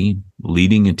leading a team.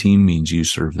 Leading a team means you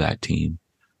serve that team.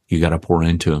 You got to pour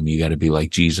into them. You got to be like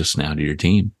Jesus now to your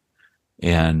team.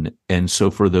 And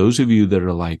so for those of you that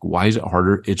are like, why is it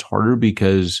harder? It's harder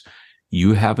because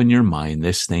you have in your mind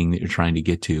this thing that you're trying to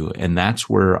get to. And that's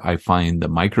where I find the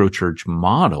microchurch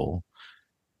model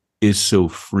is so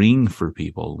freeing for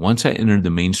people. Once I entered the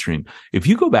mainstream, if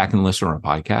you go back and listen to our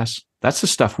podcast, that's the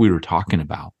stuff we were talking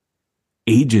about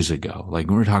ages ago. Like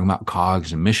we were talking about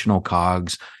COGS and missional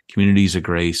COGS, communities of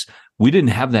grace. We didn't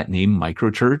have that name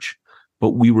microchurch,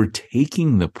 but we were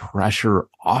taking the pressure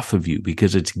off of you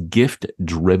because it's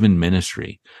gift-driven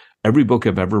ministry. Every book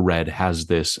I've ever read has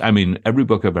this. I mean, every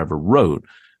book I've ever wrote,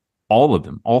 all of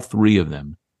them, all three of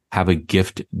them have a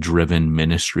gift-driven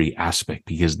ministry aspect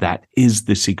because that is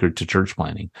the secret to church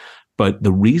planting. But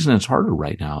the reason it's harder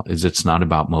right now is it's not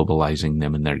about mobilizing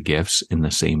them and their gifts in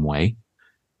the same way,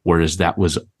 whereas that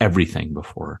was everything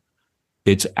before.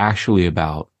 It's actually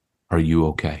about, are you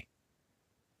okay?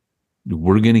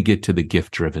 We're going to get to the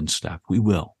gift-driven stuff. We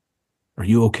will. Are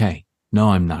you okay? No,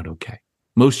 I'm not okay.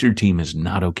 Most of your team is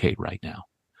not okay right now.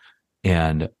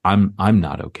 And I'm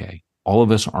not okay. All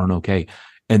of us aren't okay.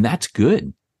 And that's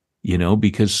good,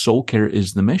 because soul care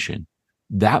is the mission.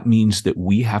 That means that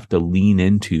we have to lean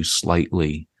into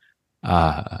slightly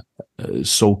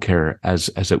soul care as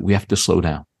that we have to slow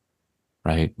down,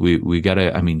 right? We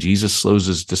gotta, Jesus slows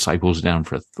his disciples down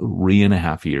for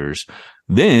 3.5 years.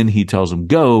 Then he tells them,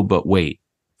 go, but wait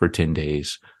for 10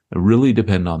 days. It really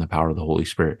depend on the power of the Holy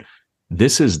Spirit.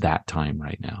 This is that time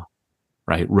right now,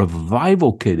 right?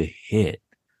 Revival could hit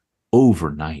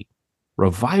overnight.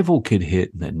 Revival could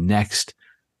hit in the next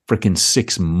freaking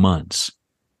 6 months.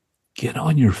 Get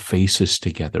on your faces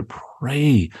together.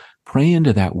 Pray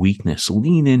into that weakness.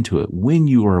 Lean into it. When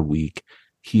you are weak,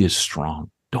 he is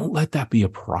strong. Don't let that be a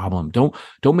problem. Don't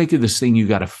make it this thing you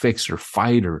got to fix or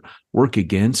fight or work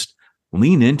against.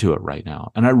 Lean into it right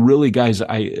now. And I really, guys,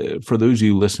 for those of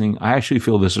you listening, I actually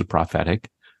feel this is prophetic.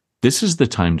 This is the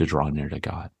time to draw near to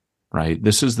God, right?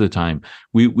 This is the time.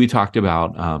 We talked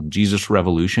about Jesus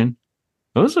Revolution.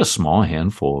 It was a small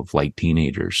handful of like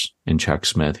teenagers and Chuck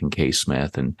Smith and Kay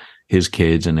Smith and his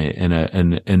kids and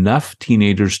enough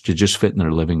teenagers to just fit in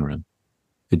their living room.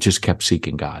 It just kept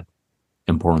seeking God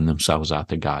and pouring themselves out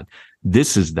to God.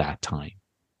 This is that time,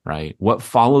 right? What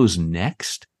follows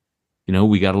next?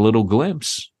 We got a little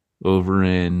glimpse over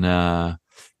in, and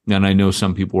I know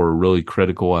some people were really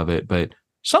critical of it, but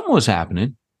something was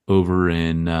happening over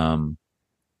in, what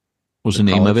was the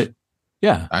name of it?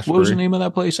 Yeah. Asbury. What was the name of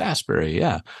that place? Asbury.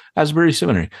 Yeah. Asbury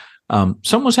Seminary.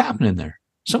 Something was happening there.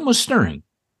 Something was stirring.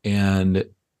 And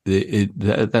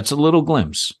that's a little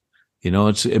glimpse.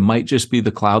 It might just be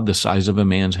the cloud the size of a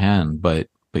man's hand, but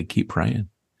keep praying,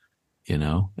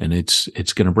 and it's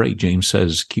going to break. James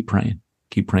says, keep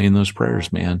praying those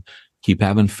prayers, man. Keep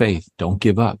having faith. Don't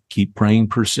give up. Keep praying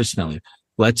persistently.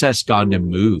 Let's ask God to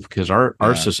move because our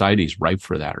society is ripe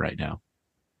for that right now.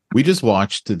 We just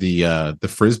watched the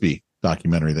Frisbee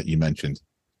documentary that you mentioned.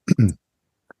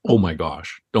 Oh my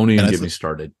gosh. Don't even get me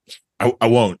started. I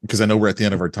won't, because I know we're at the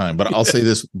end of our time, but I'll say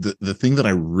this. The thing that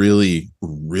I really,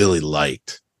 really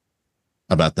liked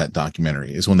about that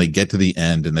documentary is when they get to the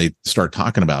end and they start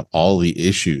talking about all the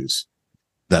issues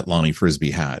that Lonnie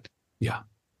Frisbee had. Yeah.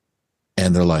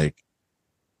 And they're like,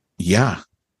 yeah,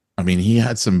 he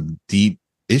had some deep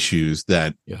issues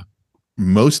that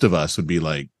most of us would be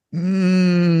like,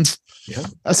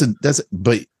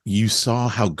 but you saw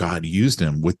how God used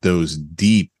him with those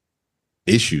deep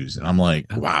issues. And I'm like,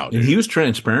 wow. And he was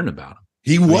transparent about them.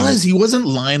 He wasn't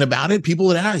lying about it. People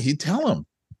would ask, he'd tell them.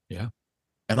 Yeah.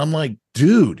 And I'm like,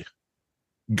 dude,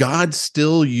 God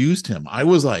still used him. I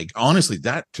was like, honestly,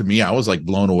 that to me, I was like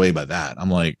blown away by that. I'm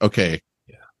like, okay,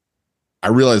 I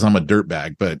realize I'm a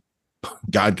dirtbag, but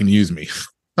God can use me.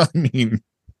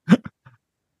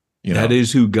 That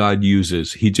is who God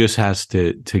uses. He just has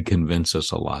to convince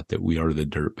us a lot that we are the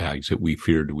dirtbags that we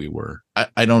feared we were.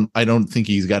 I don't think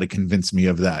he's got to convince me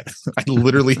of that. I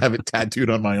literally have it tattooed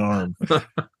on my arm.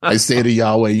 I say to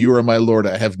Yahweh, you are my Lord.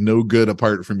 I have no good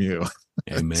apart from you.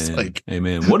 Amen.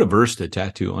 Amen. What a verse to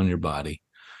tattoo on your body.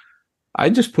 I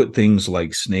just put things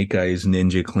like Snake Eyes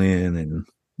Ninja Clan and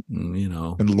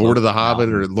Lord of the Hobbit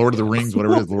or Lord of the Rings,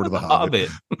 whatever it is, Lord of the Hobbit.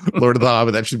 Lord of the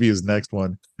Hobbit, that should be his next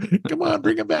one. Come on,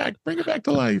 bring him back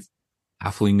to life.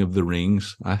 Halfling of the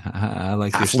Rings. I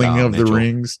like your style, Halfling of Mitchell. The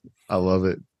Rings. I love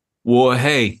it. Well,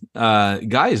 hey,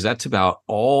 guys, that's about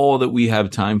all that we have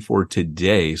time for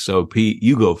today. So, Pete,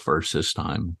 you go first this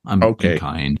time. I'm okay.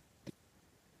 Kind.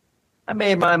 I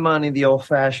made my money the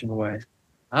old-fashioned way.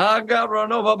 I got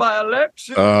run over by a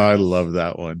Lexus. Oh, I love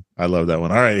that one. All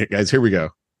right, guys, here we go.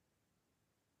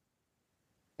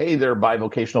 Hey there,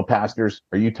 bivocational pastors.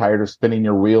 Are you tired of spinning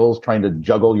your wheels, trying to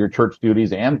juggle your church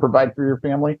duties and provide for your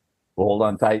family? Well, hold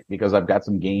on tight because I've got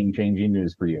some game-changing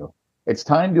news for you. It's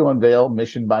time to unveil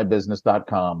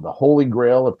missionbybusiness.com, the holy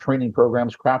grail of training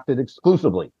programs crafted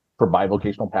exclusively for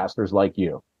bivocational pastors like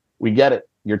you. We get it.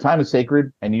 Your time is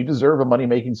sacred, and you deserve a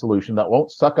money-making solution that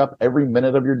won't suck up every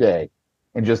minute of your day.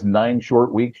 In just 9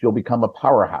 short weeks, you'll become a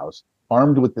powerhouse,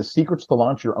 armed with the secrets to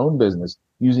launch your own business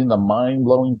using the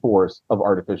mind-blowing force of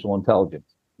artificial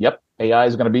intelligence. Yep, AI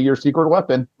is going to be your secret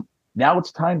weapon. Now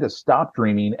it's time to stop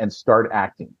dreaming and start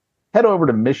acting. Head over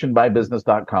to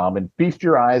missionbybusiness.com and feast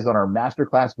your eyes on our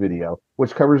masterclass video,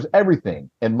 which covers everything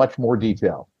in much more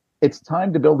detail. It's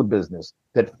time to build a business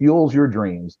that fuels your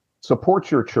dreams,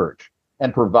 supports your church,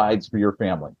 and provides for your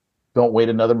family. Don't wait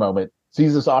another moment.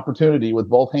 Seize this opportunity with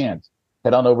both hands.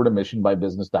 Head on over to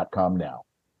missionbybusiness.com now.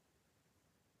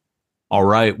 All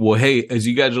right. Well, hey, as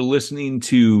you guys are listening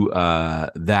to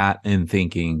that and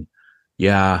thinking,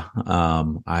 yeah,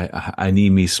 I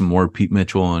need me some more Pete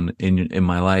Mitchell in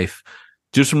my life.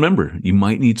 Just remember, you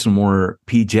might need some more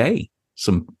PJ,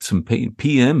 some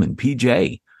PM and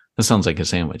PJ. That sounds like a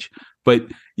sandwich, but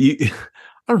I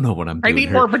don't know what I'm doing. I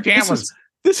need more pajamas.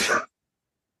 This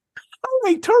I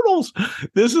like turtles.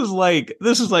 This is like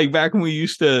back when we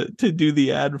used to do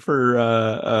the ad for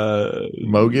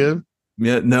Mogiv.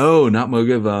 Yeah, no, not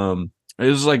Mogiv. It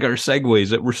was like our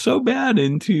segues that were so bad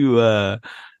into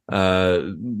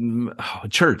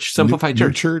church, Simplified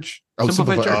Church. Church.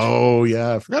 Simplified Church. Oh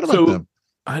yeah, I forgot about them.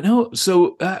 I know.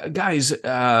 So guys,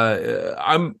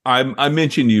 I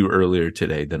mentioned to you earlier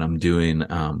today that I'm doing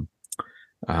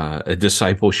a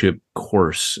discipleship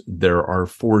course. There are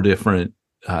 4 different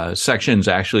sections.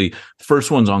 Actually, the first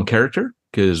one's on character,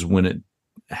 because when it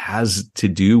has to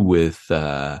do with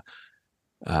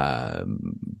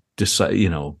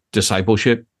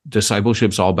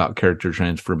discipleship's all about character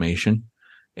transformation.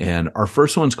 And our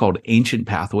first one's called Ancient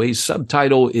Pathways.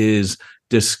 Subtitle is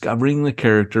Discovering the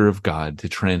Character of God to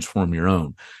Transform Your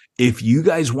Own. If you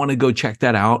guys want to go check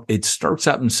that out, it starts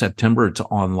out in September. It's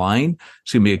online.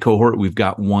 It's going to be a cohort. We've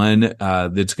got one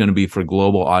that's going to be for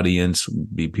global audience,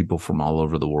 be people from all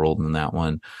over the world in that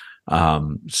one.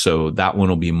 So that one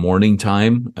will be morning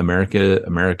time, America,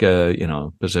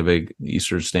 Pacific,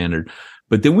 Eastern Standard.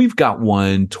 But then we've got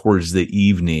one towards the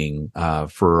evening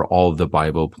for all of the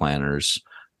Bible planners.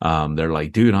 They're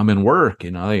like, dude, I'm in work.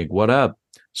 Like, what up?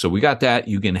 So we got that.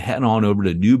 You can head on over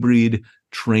to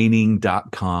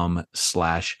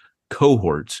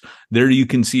newbreedtraining.com/cohorts. There you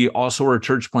can see also our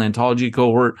church plantology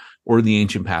cohort or the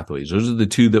Ancient Pathways. Those are the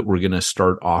 2 that we're going to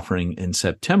start offering in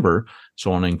September.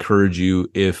 So I want to encourage you,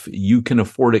 if you can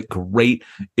afford it, great.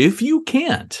 If you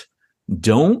can't,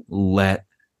 don't let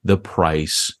the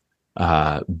price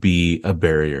be a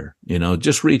barrier.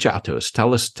 Just reach out to us.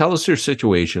 Tell us your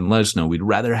situation. Let us know. We'd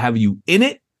rather have you in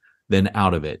it than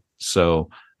out of it. So,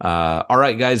 all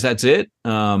right, guys, that's it.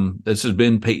 This has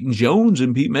been Peyton Jones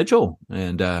and Pete Mitchell,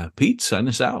 and Pete, sign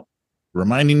us out.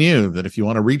 Reminding you that if you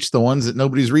want to reach the ones that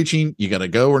nobody's reaching, you got to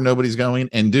go where nobody's going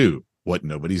and do what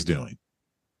nobody's doing.